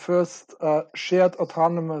the first shared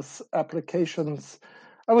autonomous applications.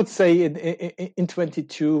 I would say in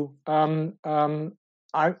 22. We are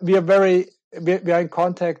in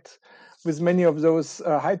contact with many of those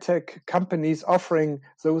high-tech companies offering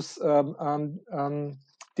those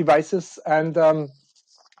devices and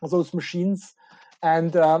those machines,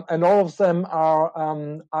 and all of them are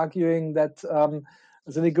arguing that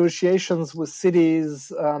the negotiations with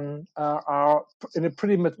cities are in a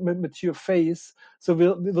pretty mature phase. So we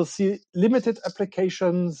will see limited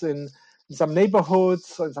applications in some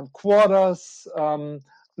neighborhoods, or in some quarters,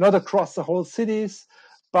 not across the whole cities,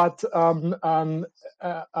 but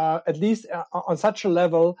at least on such a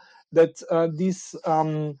level that these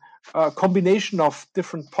combination of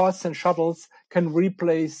different pods and shuttles can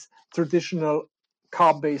replace traditional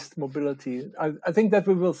car-based mobility. I think that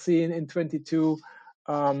we will see in 22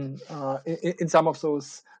 in some of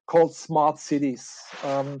those called smart cities,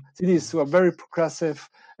 cities who are very progressive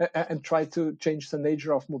and try to change the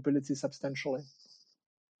nature of mobility substantially.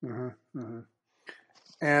 Mm-hmm, mm-hmm.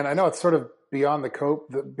 And I know it's sort of beyond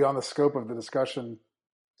the scope of the discussion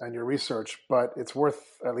and your research, but it's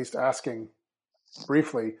worth at least asking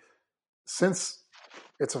briefly, since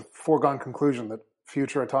it's a foregone conclusion that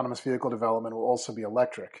future autonomous vehicle development will also be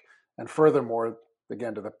electric, and furthermore,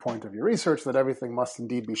 again, to the point of your research, that everything must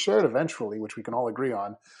indeed be shared eventually, which we can all agree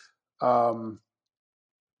on.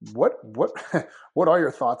 What are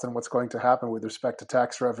your thoughts on what's going to happen with respect to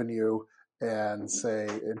tax revenue and, say,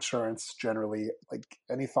 insurance generally? Like,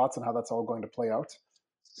 any thoughts on how that's all going to play out?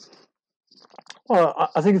 Well,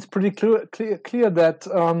 I think it's pretty clear that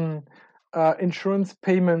insurance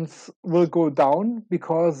payments will go down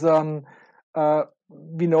because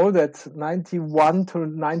we know that 91 to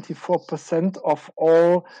 94% of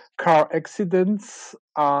all car accidents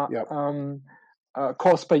are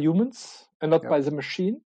caused by humans and not by the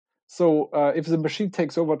machine. So if the machine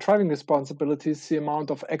takes over driving responsibilities, the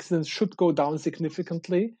amount of accidents should go down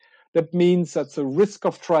significantly. That means that the risk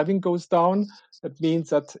of driving goes down. That means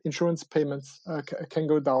that insurance payments can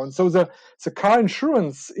go down. So the car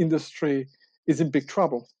insurance industry is in big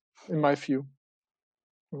trouble, in my view.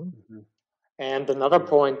 Mm-hmm. And another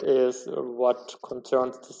point is what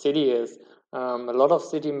concerns the city is a lot of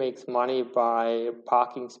city makes money by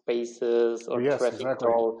parking spaces or traffic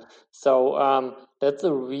toll. So that's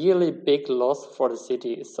a really big loss for the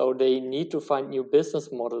city. So they need to find new business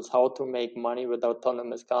models how to make money with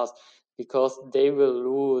autonomous cars, because they will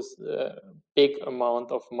lose a big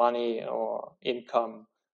amount of money or income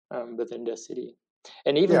within their city.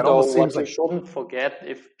 And even though what you shouldn't forget,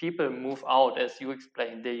 if people move out, as you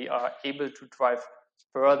explained, they are able to drive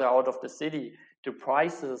further out of the city, the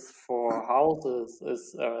prices for houses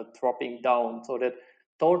is dropping down. So that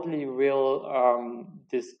totally will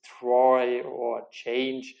destroy or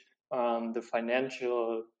change the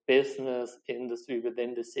financial business industry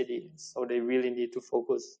within the city. So they really need to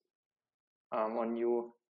focus on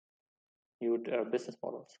new business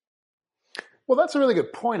models. Well, that's a really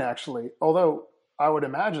good point, actually. Although I would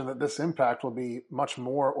imagine that this impact will be much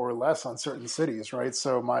more or less on certain cities, right?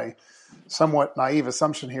 So my somewhat naive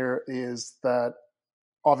assumption here is that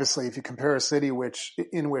obviously, if you compare a city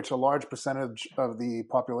in which a large percentage of the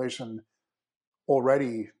population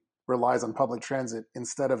already relies on public transit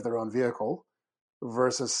instead of their own vehicle,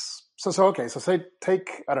 versus say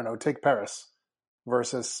take Paris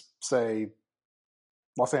versus say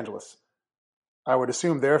Los Angeles. I would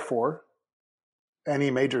assume, therefore,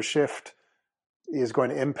 any major shift is going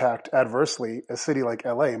to impact adversely a city like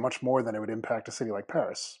LA much more than it would impact a city like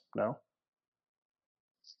Paris. No?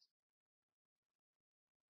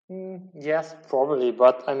 Yes, probably.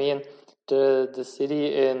 But I mean, the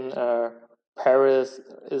city in Paris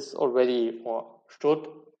is already, or should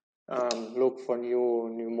look for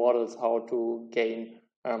new models how to gain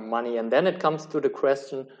money. And then it comes to the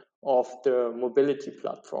question of the mobility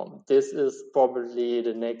platform. This is probably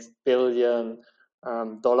the next $1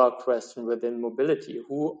 billion question within mobility.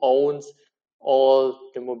 Who owns all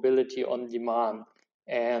the mobility on demand?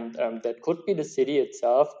 And that could be the city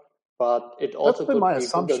itself, but it also That's been could my be Google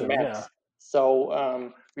assumption, Maps. yeah.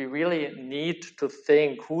 So we really need to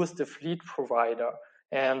think who's the fleet provider.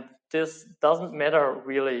 And this doesn't matter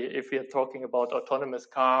really if we are talking about autonomous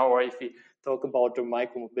car or if we talk about the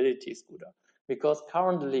micromobility scooter. Because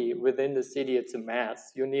currently within the city, it's a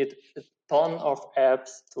mess. You need a ton of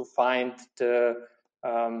apps to find the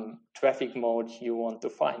traffic mode you want to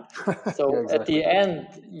find. So Yeah, exactly. At the end,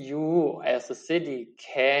 you as a city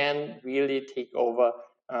can really take over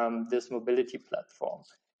this mobility platform.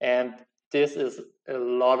 And this is a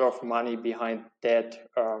lot of money behind that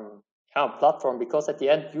platform, because at the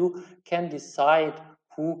end you can decide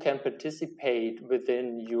who can participate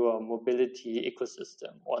within your mobility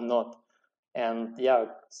ecosystem or not. And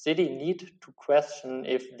city need to question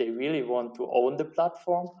if they really want to own the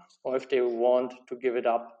platform or if they want to give it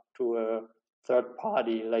up to a third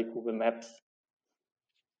party like Google Maps.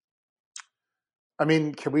 I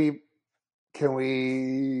mean, can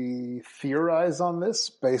we theorize on this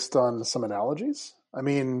based on some analogies? I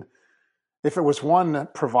mean, if it was one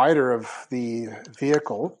provider of the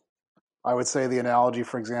vehicle, I would say the analogy,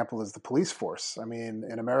 for example, is the police force. I mean,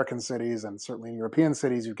 in American cities and certainly in European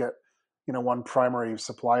cities, you get, one primary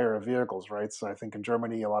supplier of vehicles, right? So I think in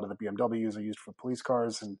Germany, a lot of the BMWs are used for police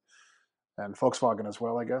cars and Volkswagen as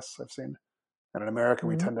well, I guess I've seen. And in America,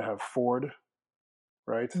 we tend to have Ford,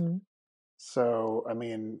 right? Mm-hmm. So, I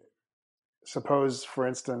mean, suppose, for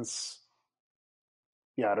instance,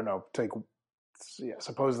 I don't know,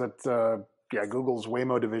 suppose that, Google's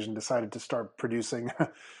Waymo division decided to start producing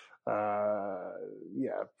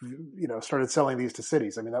started selling these to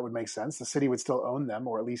cities. I mean, that would make sense. The city would still own them,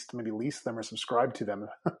 or at least maybe lease them or subscribe to them,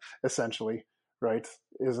 essentially, right?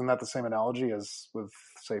 Isn't that the same analogy as with,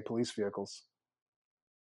 say, police vehicles?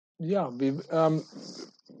 Yeah, we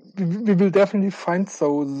will definitely find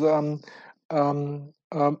those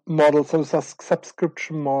models, those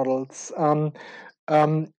subscription models.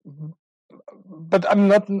 But I'm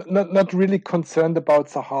not really concerned about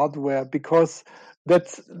the hardware, because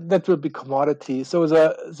that will be commodity. So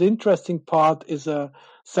the interesting part is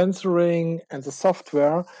sensoring and the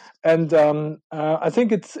software, and I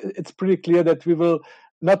think it's pretty clear that we will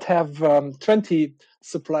not have 20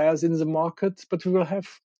 suppliers in the market, but we will have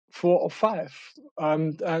 4 or 5,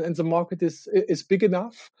 and the market is big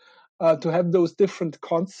enough to have those different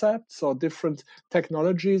concepts or different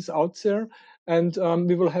technologies out there. And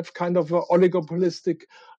we will have kind of an oligopolistic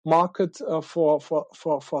market for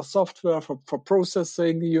software, for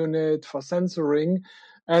processing unit, for sensoring.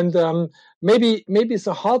 And maybe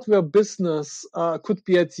the hardware business could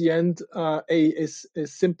be at the end a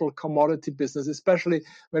simple commodity business, especially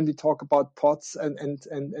when we talk about pods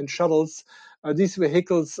and shuttles. These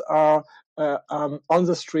vehicles are on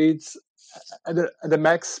the streets at a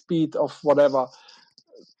max speed of whatever,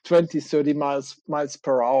 20, 30 miles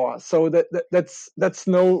per hour. So that's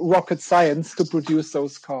no rocket science to produce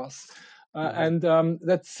those cars. And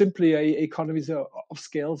that's simply a economies of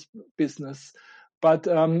scale business. But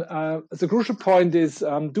the crucial point is,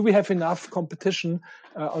 do we have enough competition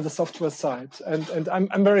on the software side? And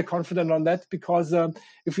I'm very confident on that, because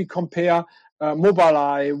if we compare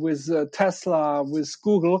Mobileye with Tesla, with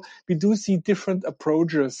Google, we do see different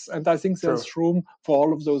approaches. And I think there's room for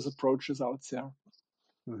all of those approaches out there.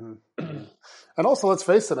 Mm-hmm. Mm-hmm. And also, let's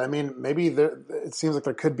face it, I mean, maybe it seems like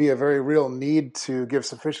there could be a very real need to give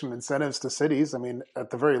sufficient incentives to cities. I mean,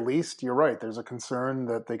 at the very least, you're right. There's a concern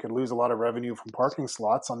that they could lose a lot of revenue from parking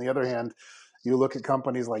slots. On the other hand, you look at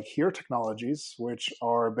companies like Here Technologies, which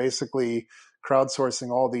are basically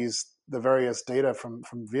crowdsourcing all the various data from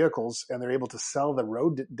vehicles, and they're able to sell the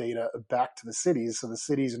road data back to the cities. So the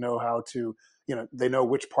cities know how to, they know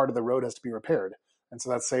which part of the road has to be repaired. And so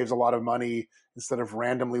that saves a lot of money. Instead of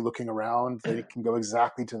randomly looking around, they can go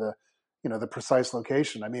exactly to the precise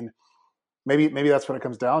location. I mean, maybe that's what it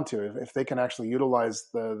comes down to. If they can actually utilize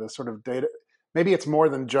the sort of data, maybe it's more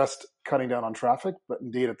than just cutting down on traffic, but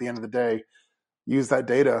indeed at the end of the day, use that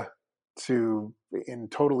data in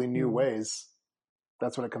totally new ways.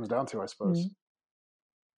 That's what it comes down to, I suppose.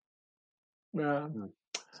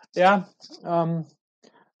 Yeah.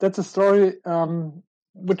 That's a story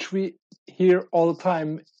which we hear all the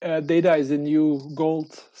time. Data is a new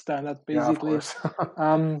gold standard, basically.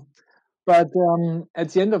 Yeah, but at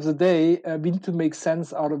the end of the day, we need to make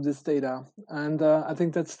sense out of this data. And I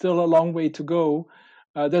think that's still a long way to go.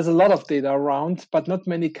 There's a lot of data around, but not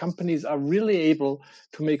many companies are really able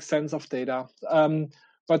to make sense of data.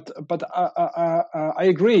 But I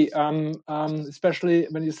agree, especially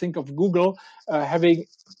when you think of Google having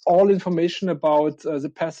all information about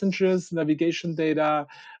the passengers, navigation data,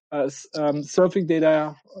 surfing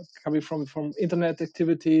data coming from internet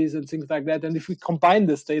activities and things like that. And if we combine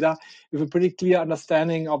this data with a pretty clear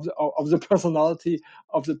understanding of the personality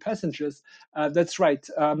of the passengers, that's right.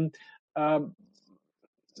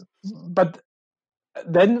 But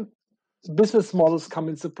then business models come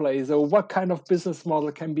into play. So what kind of business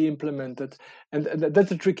model can be implemented? And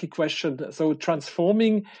that's a tricky question. So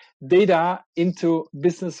transforming data into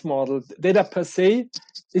business model. Data per se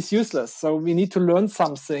is useless. So we need to learn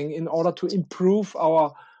something in order to improve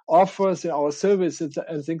our offers, our services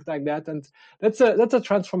and things like that. And that's a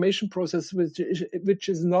transformation process which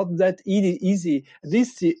is not that easy. At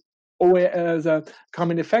least the car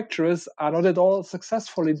manufacturers are not at all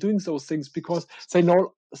successful in doing those things because they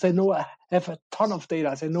have a ton of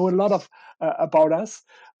data. They know a lot of about us,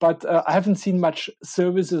 but I haven't seen much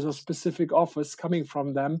services or specific offers coming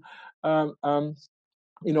from them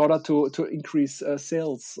in order to increase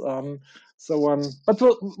sales. But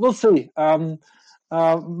we'll see.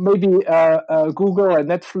 Maybe Google and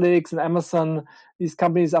Netflix and Amazon, these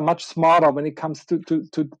companies are much smarter when it comes to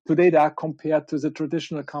data compared to the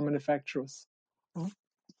traditional car manufacturers.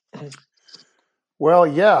 Well,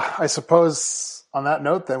 yeah, I suppose on that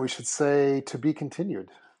note, then we should say to be continued.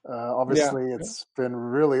 Obviously, it's been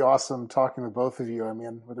really awesome talking with both of you. I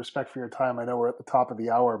mean, with respect for your time, I know we're at the top of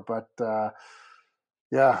the hour, but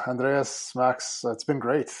yeah, Andreas, Max, it's been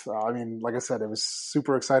great. I mean, like I said, it was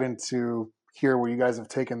super exciting to hear where you guys have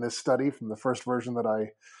taken this study from the first version that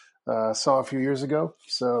I saw a few years ago.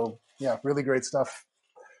 So yeah, really great stuff.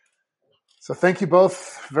 So thank you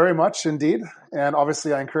both very much indeed. And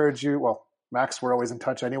obviously I encourage you, well, Max, we're always in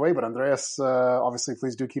touch anyway, but Andreas, obviously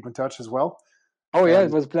please do keep in touch as well. Oh yeah,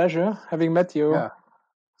 it was a pleasure having met you. Yeah,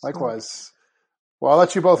 likewise. Well, I'll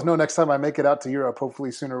let you both know next time I make it out to Europe,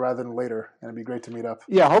 hopefully sooner rather than later. And it'd be great to meet up.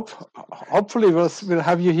 Yeah, hopefully we'll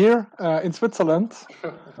have you here in Switzerland.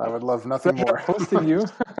 I would love nothing more. Hosting you.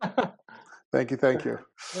 Thank you.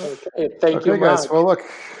 Okay, thank you, guys. Well, look,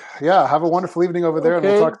 yeah, have a wonderful evening over there, and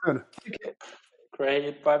we'll talk soon.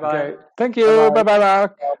 Great. Bye-bye. Okay. Thank you. Bye-bye,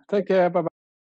 Mark. Take care. Bye-bye.